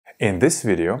In this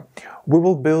video, we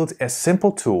will build a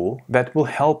simple tool that will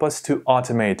help us to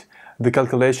automate the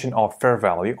calculation of fair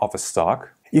value of a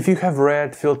stock. If you have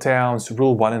read Phil Town's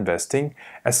Rule 1 Investing,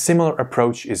 a similar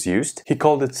approach is used. He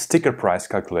called it sticker price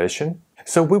calculation.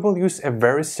 So we will use a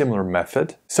very similar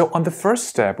method. So on the first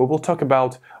step, we will talk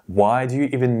about why do you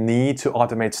even need to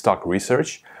automate stock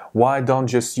research? Why don't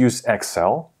just use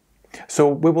Excel? So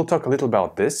we will talk a little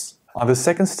about this. On the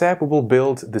second step, we will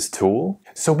build this tool.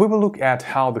 So we will look at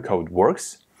how the code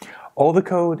works. All the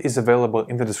code is available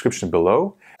in the description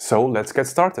below. So let's get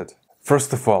started.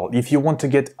 First of all, if you want to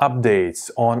get updates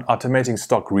on automating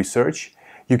stock research,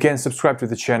 you can subscribe to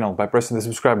the channel by pressing the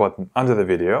subscribe button under the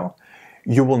video.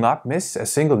 You will not miss a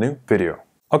single new video.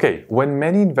 Okay, when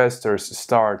many investors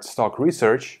start stock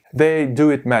research, they do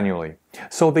it manually.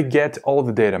 So they get all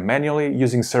the data manually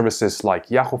using services like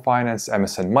Yahoo Finance,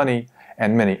 MSN Money,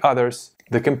 and many others.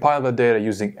 They compile the data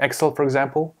using Excel, for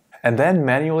example, and then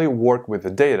manually work with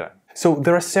the data. So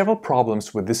there are several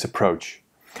problems with this approach.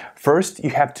 First,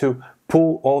 you have to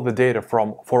pull all the data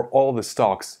for all the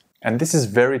stocks, and this is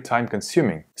very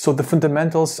time-consuming. So the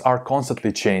fundamentals are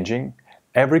constantly changing.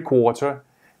 Every quarter,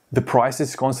 the price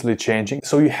is constantly changing,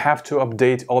 so you have to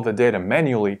update all the data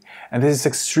manually, and this is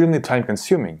extremely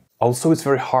time-consuming. Also, it's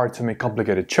very hard to make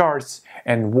complicated charts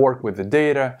and work with the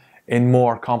data in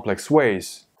more complex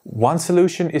ways. One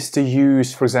solution is to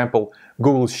use, for example,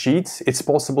 Google Sheets. It's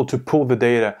possible to pull the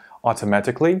data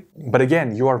automatically, but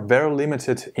again, you are very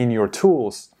limited in your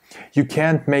tools. You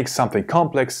can't make something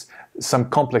complex, some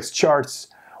complex charts,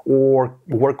 or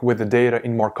work with the data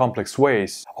in more complex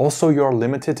ways. Also, you are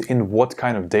limited in what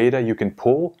kind of data you can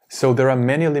pull, so there are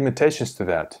many limitations to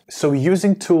that. So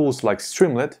using tools like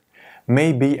Streamlit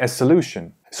may be a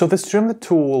solution. So the Streamlit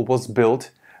tool was built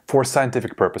for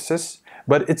scientific purposes,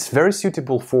 but it's very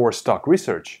suitable for stock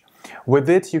research. With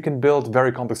it, you can build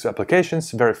very complex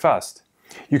applications very fast.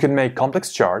 You can make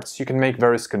complex charts, you can make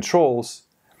various controls,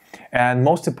 and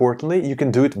most importantly, you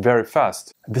can do it very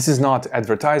fast. This is not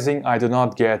advertising. I do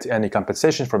not get any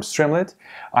compensation from Streamlit.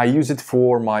 I use it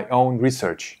for my own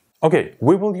research. Okay,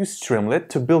 we will use Streamlit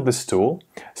to build this tool.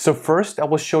 So first, I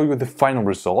will show you the final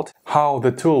result, how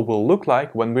the tool will look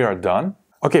like when we are done.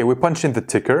 Okay, we punch in the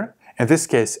ticker, in this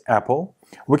case, Apple.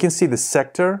 We can see the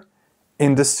sector,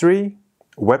 industry,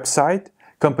 website,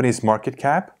 company's market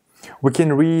cap. We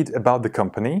can read about the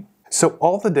company. So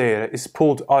all the data is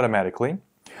pulled automatically.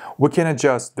 We can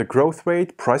adjust the growth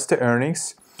rate, price to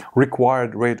earnings,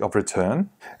 required rate of return,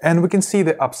 and we can see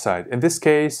the upside. In this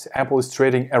case, Apple is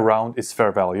trading around its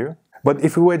fair value. But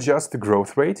if we adjust the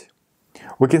growth rate,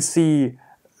 we can see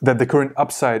that the current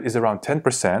upside is around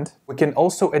 10%. We can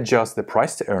also adjust the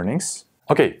price to earnings.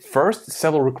 Okay, first,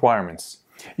 several requirements.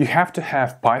 You have to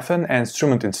have Python and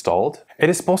Streamlit installed. It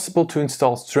is possible to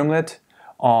install Streamlit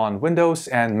on Windows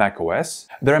and Mac OS.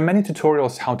 There are many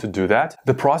tutorials how to do that.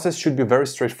 The process should be very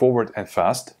straightforward and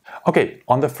fast. Okay,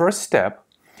 on the first step,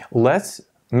 let's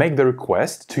make the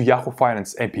request to Yahoo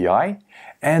Finance API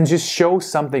and just show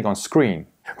something on screen.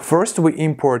 First, we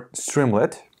import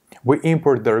Streamlit. We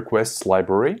import the requests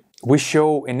library. We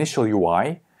show initial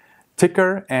UI,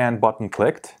 ticker and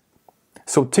buttonClicked.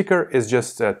 So ticker is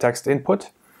just a text input.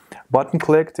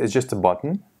 buttonClicked is just a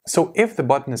button. So if the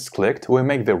button is clicked, we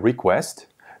make the request.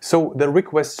 So the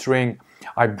request string,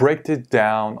 I break it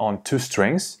down on 2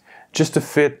 strings just to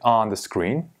fit on the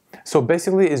screen. So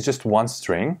basically it's just one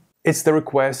string. It's the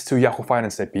request to Yahoo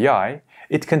Finance API.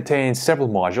 It contains several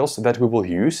modules that we will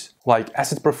use, like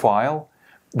assetProfile,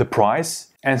 the price,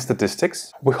 and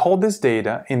statistics. We hold this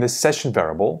data in the session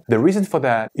variable. The reason for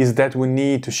that is that we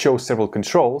need to show several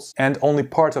controls, and only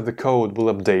part of the code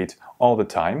will update all the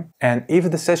time. And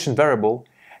if the session variable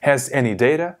has any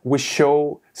data, we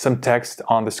show some text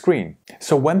on the screen.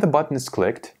 So when the button is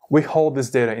clicked, we hold this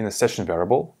data in a session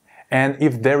variable, and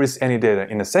if there is any data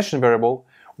in a session variable,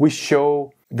 we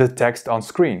show the text on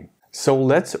screen. So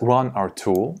let's run our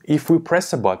tool. If we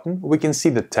press a button, we can see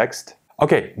the text.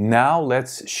 Okay, now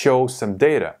let's show some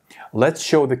data. Let's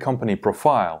show the company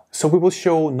profile. So we will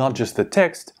show not just the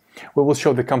text, we will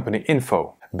show the company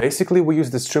info. Basically, we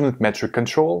use the Streamlit metric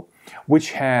control,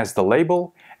 which has the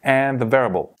label and the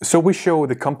variable. So we show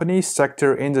the company,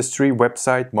 sector, industry,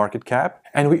 website, market cap,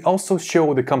 and we also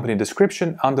show the company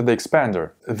description under the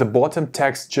expander. The bottom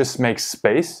text just makes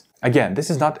space. Again,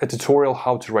 this is not a tutorial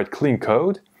how to write clean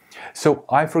code. So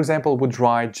I, for example, would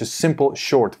write just simple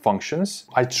short functions.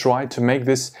 I try to make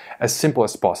this as simple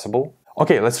as possible.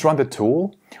 Okay, let's run the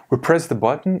tool. We press the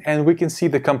button and we can see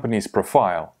the company's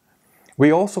profile.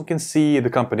 We also can see the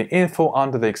company info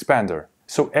under the expander.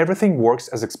 So everything works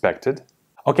as expected.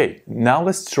 Okay, now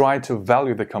let's try to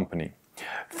value the company.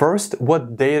 First,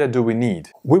 what data do we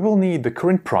need? We will need the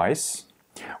current price,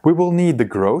 we will need the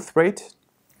growth rate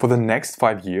for the next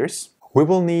 5 years, we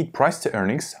will need price to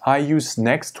earnings, I use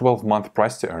next 12-month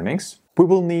price to earnings, we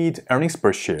will need earnings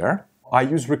per share, I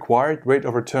use required rate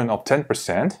of return of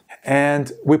 10%,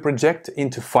 and we project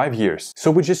into 5 years.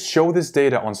 So we just show this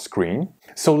data on screen.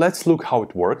 So let's look how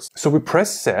it works. So we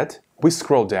press set, we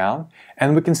scroll down,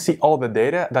 and we can see all the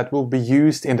data that will be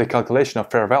used in the calculation of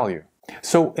fair value.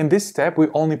 So in this step, we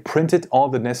only printed all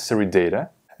the necessary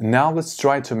data. Now let's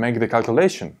try to make the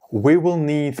calculation. We will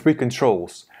need 3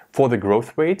 controls for the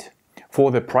growth rate, for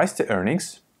the price to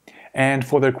earnings, and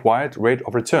for the required rate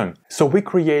of return. So we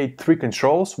create 3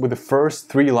 controls with the first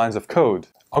 3 lines of code.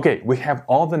 Okay, we have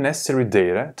all the necessary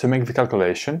data to make the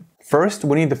calculation. First,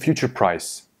 we need the future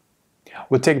price.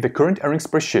 We'll take the current earnings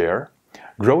per share,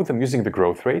 grow them using the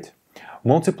growth rate,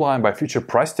 multiply by future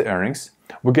price to earnings,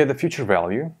 we get the future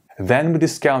value. Then we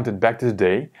discount it back to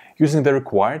today using the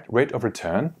required rate of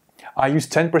return. I use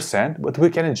 10%, but we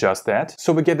can adjust that,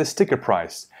 so we get the sticker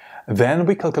price. Then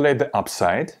we calculate the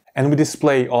upside and we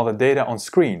display all the data on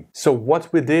screen. So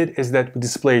what we did is that we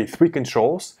display 3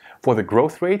 controls for the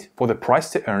growth rate, for the price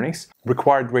to earnings,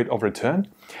 required rate of return,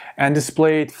 and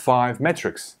displayed 5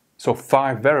 metrics, so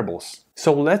 5 variables.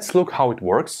 So let's look how it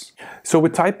works. So we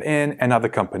type in another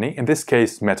company, in this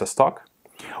case Metastock.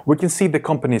 We can see the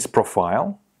company's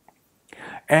profile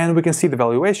and we can see the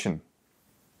valuation.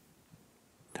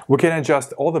 We can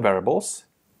adjust all the variables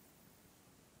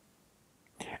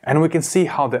and we can see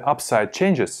how the upside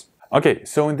changes. Okay,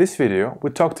 so in this video we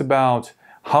talked about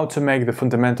how to make the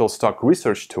fundamental stock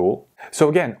research tool. So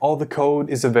again, all the code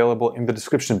is available in the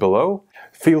description below.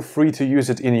 Feel free to use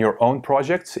it in your own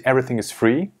projects, everything is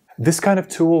free. This kind of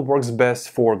tool works best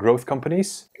for growth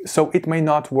companies, so it may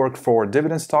not work for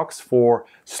dividend stocks, for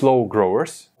slow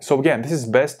growers. So again, this is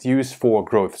best used for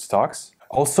growth stocks.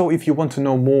 Also, if you want to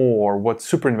know more what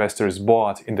super investors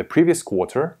bought in the previous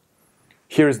quarter,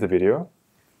 here is the video.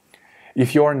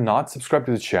 If you are not subscribed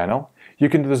to the channel, you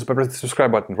can do this by pressing the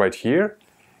subscribe button right here.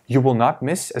 You will not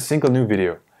miss a single new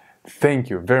video. Thank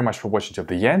you very much for watching to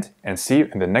the end and see you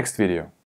in the next video.